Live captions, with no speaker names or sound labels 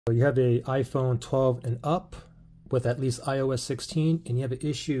So you have a iPhone 12 and up with at least iOS 16, and you have an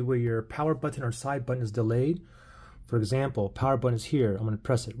issue where your power button or side button is delayed. For example, power button is here. I'm going to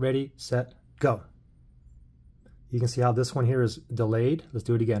press it. Ready, set, go. You can see how this one here is delayed. Let's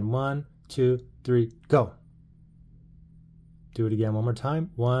do it again. 1, 2, 3, go. Do it again one more time.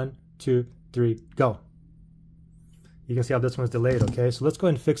 1, 2, 3, go. You can see how this one's delayed, okay? So let's go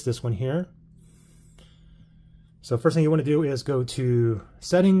ahead and fix this one here. So first thing you want to do is go to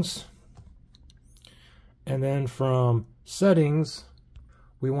settings, and then from settings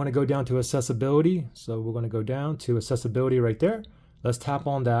we want to go down to accessibility. So we're going to go down to accessibility right there. Let's tap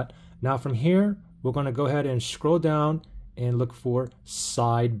on that. Now from here we're going to go ahead and scroll down and look for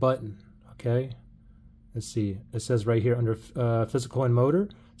side button. Okay, let's see, it says right here under physical and motor,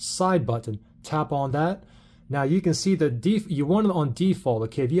 side button. Tap on that. Now you can see you want it on default.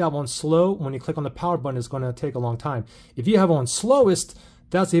 Okay, if you have on slow, when you click on the power button, it's going to take a long time. If you have on slowest,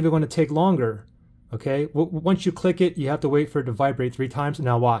 that's even going to take longer. Okay, once you click it, you have to wait for it to vibrate 3 times.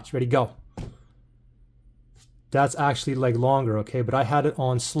 Now watch, ready, go. That's actually like longer, okay, but I had it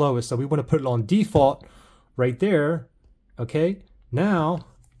on slowest, so we want to put it on default right there. Okay, now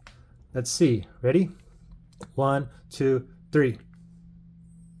let's see, ready? 1, 2, 3.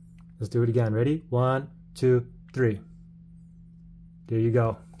 Let's do it again. Ready? 1, 2, 3. There you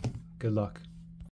go. Good luck.